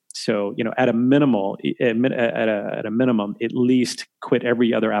so, at a minimum, at least quit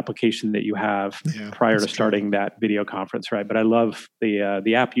every other application that you have prior to starting that video conference, right? But I love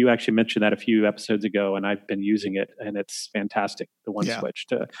the app. You actually mentioned that a few episodes ago, and I've been using it, and it's fantastic. The One Switch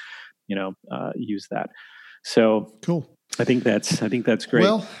to, use that. So cool. I think that's great.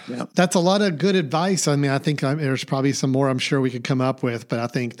 Well, that's a lot of good advice. I mean, I think there's probably some more I'm sure we could come up with, but I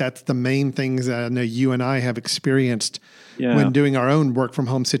think that's the main things that I know you and I have experienced when doing our own work from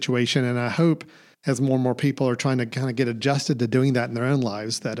home situation. And I hope as more and more people are trying to kind of get adjusted to doing that in their own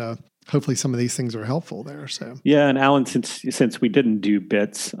lives, that hopefully some of these things are helpful there. So yeah, and Alan, since we didn't do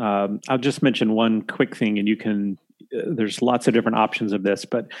bits, I'll just mention one quick thing, and you can. There's lots of different options of this,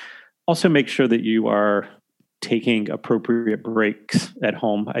 but also make sure that you are taking appropriate breaks at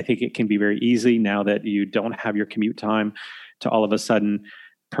home. I think it can be very easy now that you don't have your commute time to all of a sudden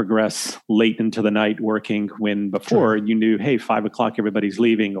progress late into the night working, when before you knew, hey, 5 o'clock, everybody's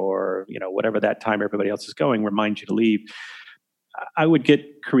leaving, or, whatever that time everybody else is going, remind you to leave. I would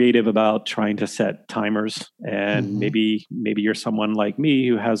get creative about trying to set timers, and maybe you're someone like me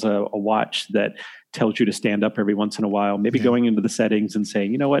who has a watch that tells you to stand up every once in a while, maybe going into the settings and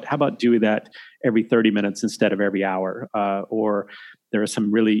saying, you know what, how about doing that every 30 minutes instead of every hour? Or there are some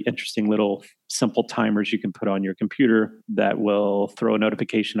really interesting little simple timers you can put on your computer that will throw a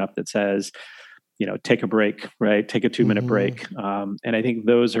notification up that says, take a break, right? Take a 2-minute break. And I think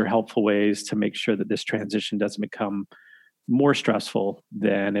those are helpful ways to make sure that this transition doesn't become more stressful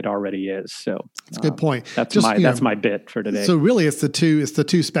than it already is. So that's a good point. That's my bit for today. So really it's the two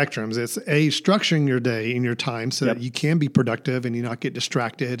spectrums. It's structuring your day and your time so that you can be productive and you not get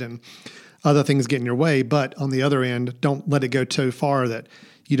distracted and other things get in your way. But on the other end, don't let it go too far that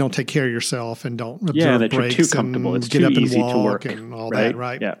you don't take care of yourself and don't observe that breaks, you're too comfortable. It's get too up and easy walk to work and all that,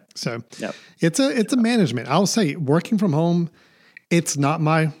 right? Yeah. So it's a management. I'll say working from home, it's not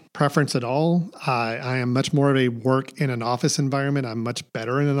my preference at all. I am much more of a work in an office environment. I'm much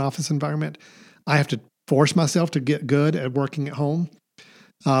better in an office environment. I have to force myself to get good at working at home.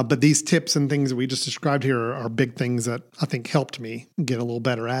 But these tips and things that we just described here are big things that I think helped me get a little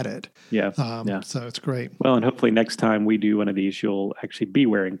better at it. So it's great. Well, and hopefully next time we do one of these, you'll actually be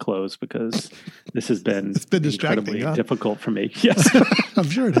wearing clothes, because this has been incredibly difficult for me. Yes. I'm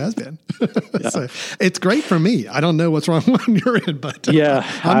sure it has been. So it's great for me. I don't know what's wrong when you're in, but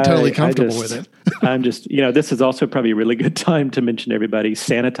I'm totally comfortable with it. I'm just, this is also probably a really good time to mention to everybody,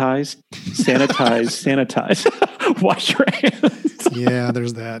 sanitize. Wash your hands. Yeah,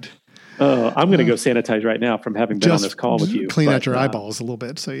 there's that. I'm going to go sanitize right now from having been on this call with you. Clean out your eyeballs a little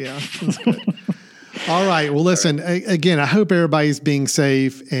bit. So that's good. All right. Well, listen, again, I hope everybody's being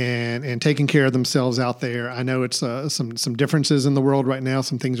safe and taking care of themselves out there. I know it's some differences in the world right now.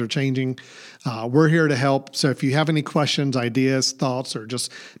 Some things are changing. We're here to help. So if you have any questions, ideas, thoughts, or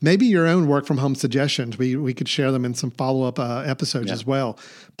just maybe your own work from home suggestions, we could share them in some follow-up episodes as well.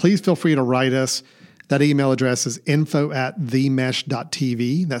 Please feel free to write us. That email address is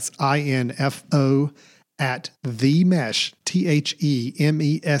info@themesh.tv. That's info@themesh,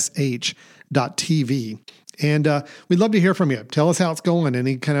 THEMESH.tv. And we'd love to hear from you. Tell us how it's going,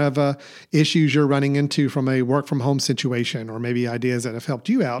 any kind of issues you're running into from a work from home situation, or maybe ideas that have helped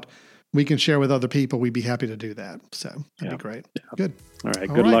you out. We can share with other people. We'd be happy to do that. So that'd be great. Yeah. Good. All right.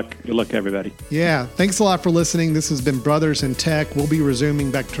 Good luck. Good luck, everybody. Yeah. Thanks a lot for listening. This has been Brothers in Tech. We'll be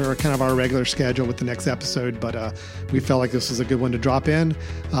resuming back to our regular schedule with the next episode, but we felt like this was a good one to drop in.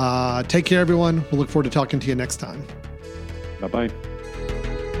 Take care, everyone. We'll look forward to talking to you next time. Bye-bye.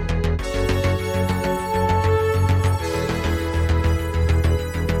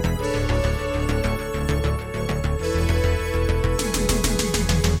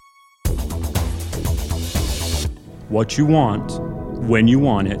 What you want, when you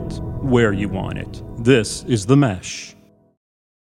want it, where you want it. This is The Mesh.